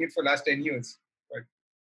you've been doing it for the last 10 years. But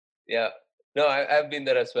yeah, no, I've been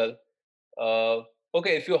there as well.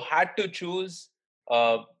 Okay, if you had to choose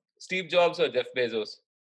Steve Jobs or Jeff Bezos?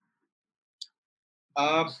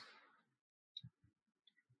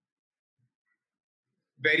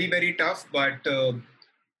 Very, very tough, but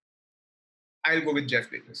I'll go with Jeff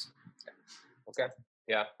Bezos. Okay.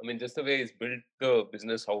 Yeah. I mean, just the way he's built the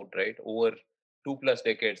business out, right? Over 2+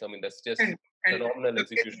 decades. I mean, that's just phenomenal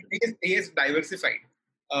execution. He is diversified.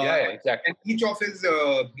 Yeah, exactly. And each of his,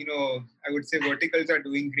 I would say verticals are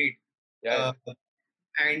doing great.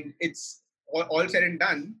 And it's all said and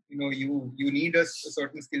done. You need a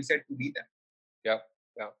certain skill set to be that. Yeah.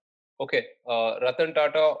 Okay. Ratan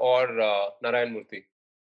Tata or Narayan Murthy?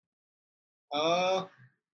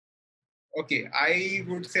 Okay, I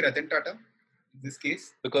would say Ratan Tata in this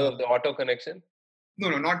case. Because of the auto connection?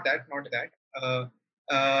 No, not that.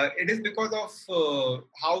 It is because of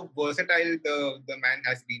how versatile the man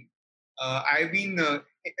has been. I've been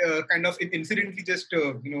kind of incidentally just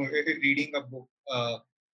reading a book,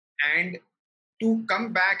 and to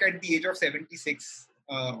come back at the age of 76,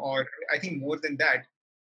 or I think more than that,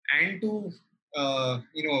 and to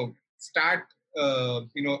start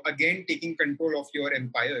again taking control of your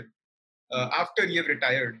empire after you've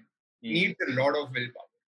retired needs a lot of willpower.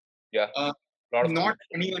 Yeah. Not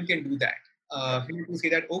anyone can do that. To say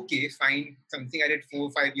that, okay, fine, something I did 4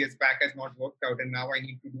 or 5 years back has not worked out, and now I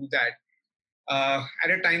need to do that. At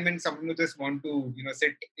a time when someone would just want to,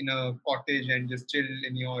 sit in a cottage and just chill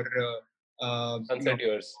in your sunset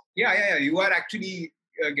years. Yeah. You are actually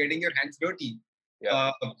getting your hands dirty.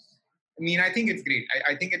 Yeah. I mean, I think it's great.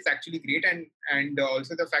 I think it's actually great, and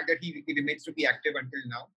also the fact that he remains to be active until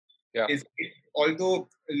now. Yeah. Is great. Although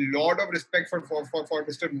a lot of respect for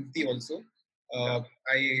Mr. Murthy also.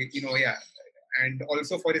 And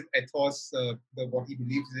also for his ethos, what he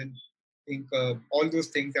believes in. I think all those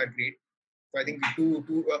things are great. So I think two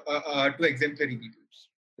exemplary people.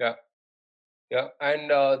 Yeah, and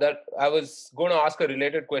that I was going to ask a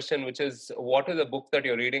related question, which is, what is the book that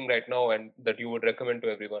you're reading right now and that you would recommend to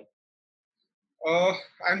everyone?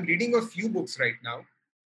 I'm reading a few books right now.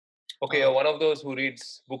 Okay, you're one of those who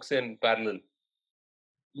reads books in parallel.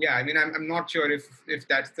 Yeah, I mean, I'm not sure if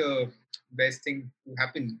that's the best thing to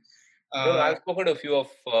happen. No, I've spoken to a few of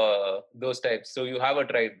those types, so you have a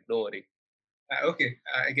tribe. Don't worry. Okay,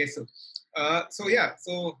 I guess so. So I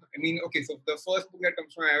mean, okay. So the first book that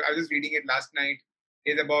comes from, I was reading it last night,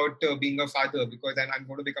 is about being a father because I'm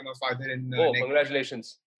going to become a father in.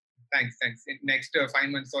 Congratulations! Thanks. In next 5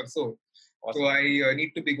 months or so. Awesome. So I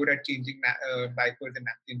need to be good at changing diapers and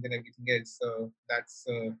napkins and everything else. That's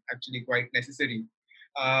actually quite necessary.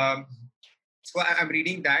 Um, so I'm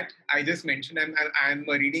reading that. I just mentioned I'm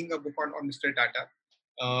reading a book on Mr. Tata.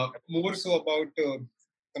 More so about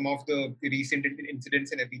some of the recent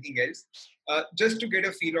incidents and everything else. Just to get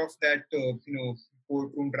a feel of that,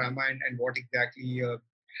 courtroom drama and what exactly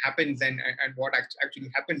happens and what actually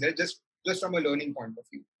happens there, just from a learning point of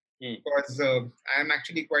view. Because I'm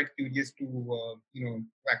actually quite curious to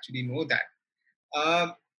actually know that.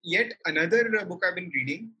 Uh, Yet another book I've been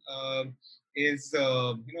reading is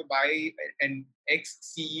by an ex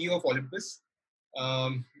CEO of Olympus,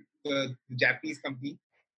 the Japanese company.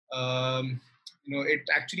 It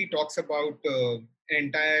actually talks about an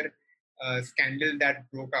entire scandal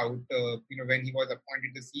that broke out. When he was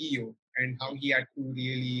appointed the CEO and how he had to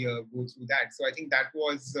really go through that. So I think that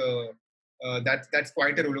was that's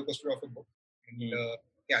quite a roller coaster of a book. And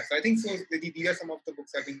yeah, so I think so. These are some of the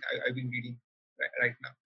books I've been reading right now.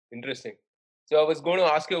 Interesting. So I was going to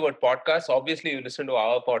ask you about podcasts. Obviously, you listen to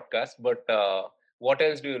our podcast, but what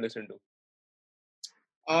else do you listen to?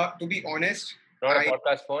 To be honest, Not a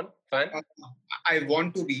podcast fan? uh, I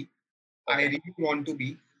want to be. I Okay. really want to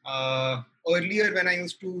be. Earlier, when I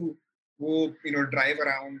used to go, drive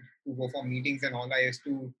around to go for meetings and all, I used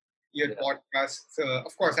to hear Yeah. podcasts.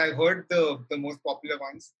 Of course, I've heard the most popular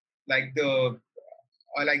ones, like the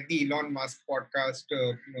Elon Musk podcast.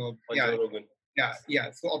 On Joe Rogan.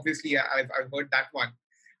 Yeah. So obviously, I've heard that one,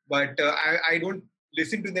 but I don't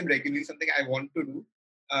listen to them regularly. Something I want to do.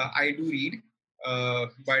 I do read,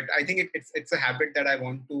 but I think it's a habit that I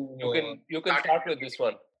want to You can start with this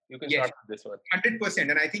one. You can yes, start with this one. 100%.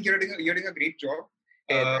 And I think you're doing a great job.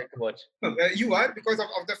 Hey, thanks so much. You are because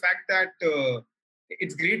of the fact that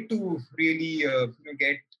it's great to really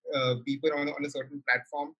get people on a certain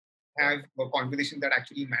platform, have a conversation that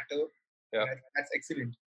actually matter. Yeah. That's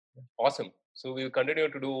excellent. Awesome. So we'll continue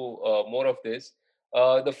to do more of this.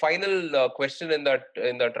 The final question in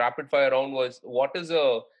that rapid fire round was: what is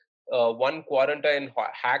a one quarantine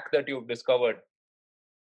hack that you've discovered?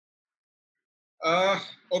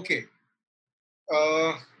 Okay.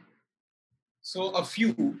 Uh, so a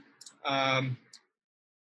few. Um,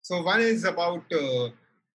 so one is about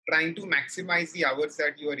trying to maximize the hours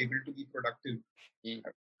that you are able to be productive.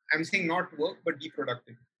 I'm saying not work, but be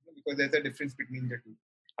productive, because there's a difference between the two.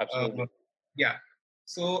 Absolutely. Yeah.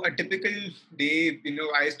 So a typical day,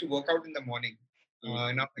 I used to work out in the morning.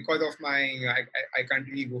 Now, because of I can't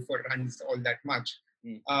really go for runs all that much.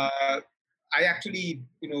 I actually,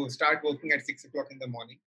 start working at 6 o'clock in the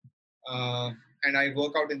morning, and I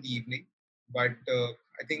work out in the evening. But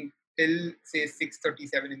I think till say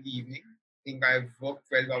 6:37 in the evening, I think I've worked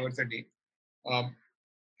 12 hours a day.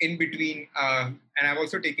 In between, and I've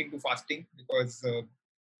also taken to fasting because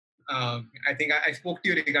I think I spoke to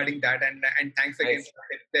you regarding that, and thanks again Nice. for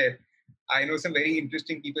it there. I know some very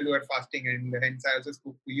interesting people who are fasting, and hence I also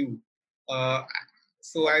spoke to you. Uh,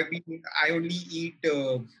 so I only eat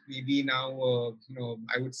maybe now,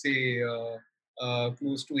 I would say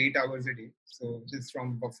close to 8 hours a day. So just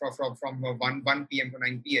from 1 p.m. to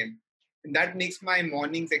 9 p.m. And that makes my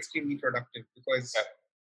mornings extremely productive because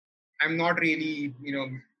I'm not really,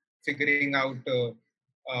 figuring out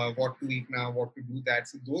what to eat now, what to do that.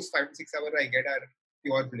 So those 5 to 6 hours I get are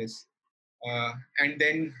pure bliss. And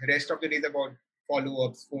then rest of the day is about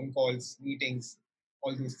follow-ups, phone calls, meetings,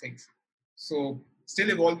 all those things. So still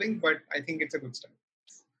evolving, but I think it's a good start.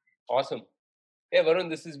 Awesome. Yeah, Varun,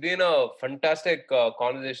 this has been a fantastic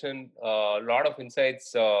conversation. A lot of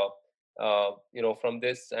insights, from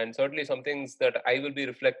this, and certainly some things that I will be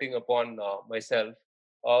reflecting upon myself.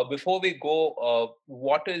 Before we go,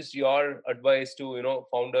 what is your advice to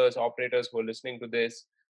founders, operators who are listening to this,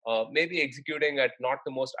 maybe executing at not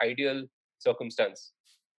the most ideal circumstance?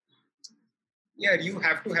 Yeah, you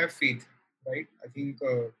have to have faith, right? I think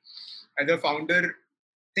as a founder,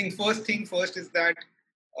 thing first is that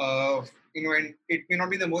and it may not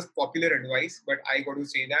be the most popular advice, but I got to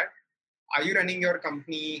say that: are you running your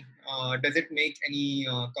company? Does it make any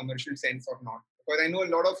commercial sense or not? Because I know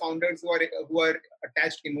a lot of founders who are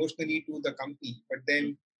attached emotionally to the company, but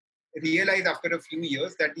then realize after a few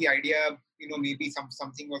years that the idea, maybe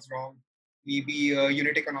something was wrong, maybe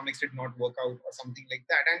unit economics did not work out or something like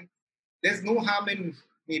that, and there's no harm in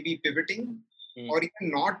maybe pivoting or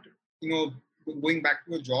even not, going back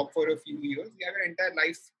to a job for a few years. You have an entire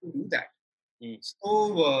life to do that.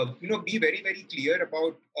 So, be very, very clear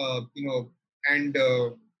about, and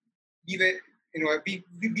be very,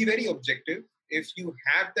 be very objective if you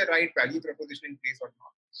have the right value proposition in place or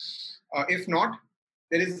not. If not,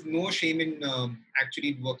 there is no shame in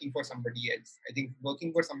actually working for somebody else. I think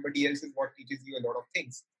working for somebody else is what teaches you a lot of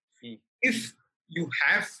things. If you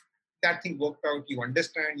have that thing worked out, you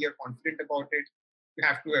understand, you're confident about it, you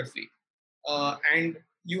have to have faith. And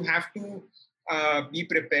you have to be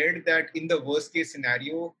prepared that in the worst case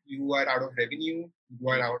scenario, you are out of revenue, you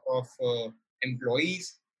are out of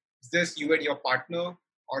employees, it's just you and your partner,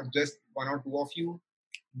 or just one or two of you.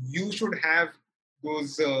 You should have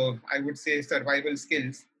those, I would say, survival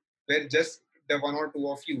skills where just the one or two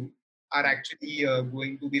of you are actually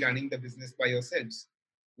going to be running the business by yourselves.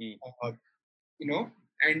 Uh,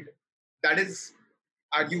 and that is,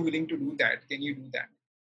 are you willing to do that? Can you do that?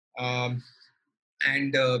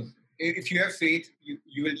 And if you have faith,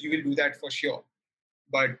 you will do that for sure.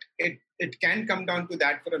 But it can come down to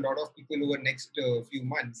that for a lot of people over next few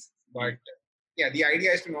months. But yeah, the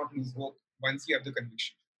idea is to not lose hope once you have the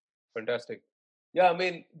conviction. Fantastic. Yeah, I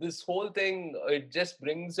mean, this whole thing, it just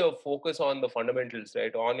brings a focus on the fundamentals,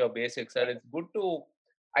 right? On your basics. And it's good to,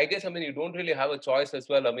 I guess, I mean, you don't really have a choice as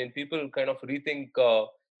well. I mean, people kind of rethink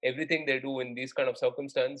everything they do in these kind of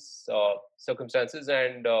circumstances.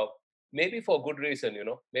 And maybe for good reason,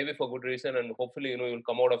 maybe for good reason. And hopefully, you'll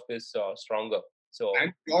come out of this stronger. So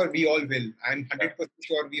I'm sure we all will. I'm 100%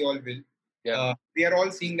 sure we all will. Yeah. We are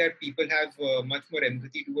all seeing that people have much more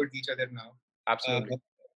empathy towards each other now. Absolutely.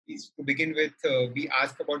 To begin with, we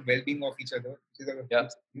ask about well-being of each other. Yeah.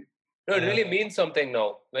 No, it really means something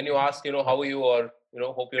now when you ask, how are you, or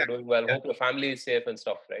hope you're doing well, hope your family is safe and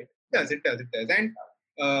stuff, right? It does. And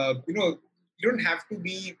you don't have to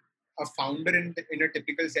be a founder in a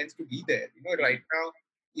typical sense to be there. Right now,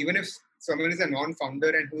 even if someone is a non-founder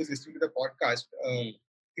and who is listening to the podcast,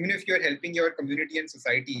 even if you're helping your community and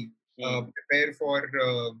society prepare for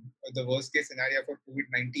the worst case scenario for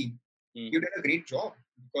COVID-19, you did a great job,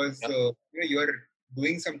 because you're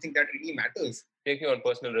doing something that really matters. Taking on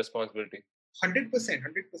personal responsibility.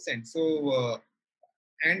 100%. So,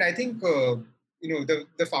 and I think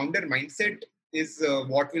the founder mindset is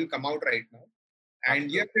what will come out right now.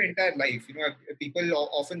 And you have your entire life. People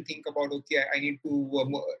often think about, okay, I need to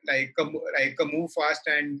move fast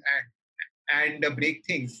and break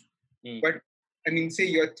things. But I mean, say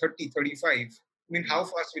you're 30, 35. I mean, how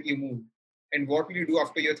fast will you move? And what will you do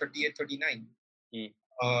after you're 38, 39?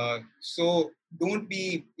 So don't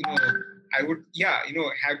be,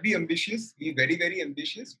 be ambitious, be very, very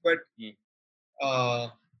ambitious, but,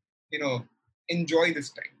 enjoy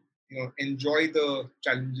this time, enjoy the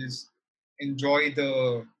challenges, enjoy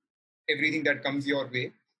everything that comes your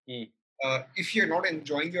way. If you're not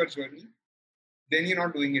enjoying your journey, then you're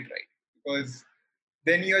not doing it right, because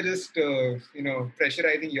then you're just,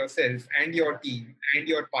 pressurizing yourself and your team and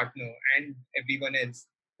your partner and everyone else.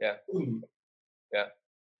 Yeah.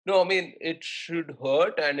 No, I mean, it should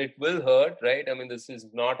hurt and it will hurt, right? I mean, this is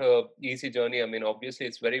not a easy journey. I mean, obviously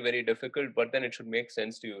it's very, very difficult, but then it should make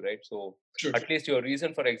sense to you, right? So at least your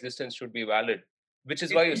reason for existence should be valid, which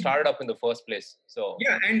is why you started up in the first place. So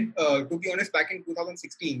yeah, and to be honest, back in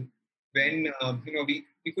 2016, when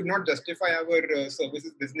we could not justify our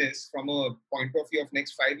services business from a point of view of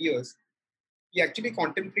next 5 years, we actually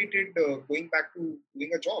contemplated going back to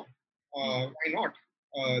doing a job. Why not?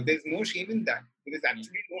 There's no shame in that. There is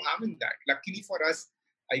absolutely no harm in that. Luckily for us,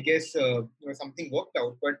 I guess something worked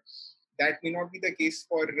out, but that may not be the case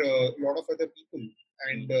for a lot of other people.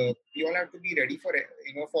 And we all have to be ready for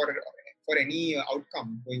for any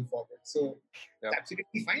outcome going forward. So it's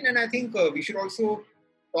absolutely fine. And I think we should also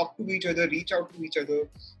talk to each other, reach out to each other.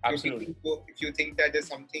 Absolutely. If you think that there's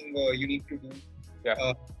something you need to do,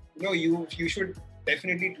 you should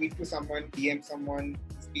definitely tweet to someone, DM someone,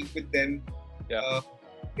 speak with them.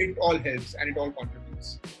 It all helps and it all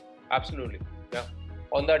contributes. Absolutely. Yeah.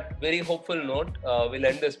 On that very hopeful note, we'll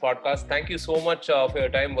end this podcast. Thank you so much for your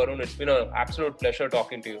time, Varun. It's been an absolute pleasure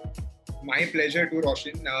talking to you. My pleasure too,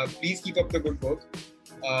 Roshan. Please keep up the good work.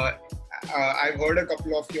 I've heard a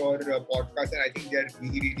couple of your podcasts and I think they're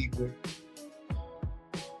really, really good.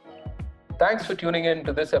 Thanks for tuning in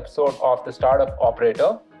to this episode of The Startup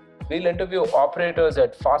Operator. We'll interview operators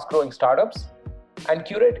at fast-growing startups and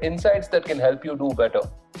curate insights that can help you do better.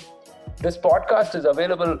 This podcast is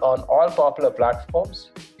available on all popular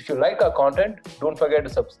platforms. If you like our content, don't forget to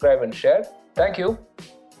subscribe and share. Thank you.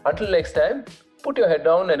 Until next time, put your head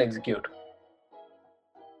down and execute.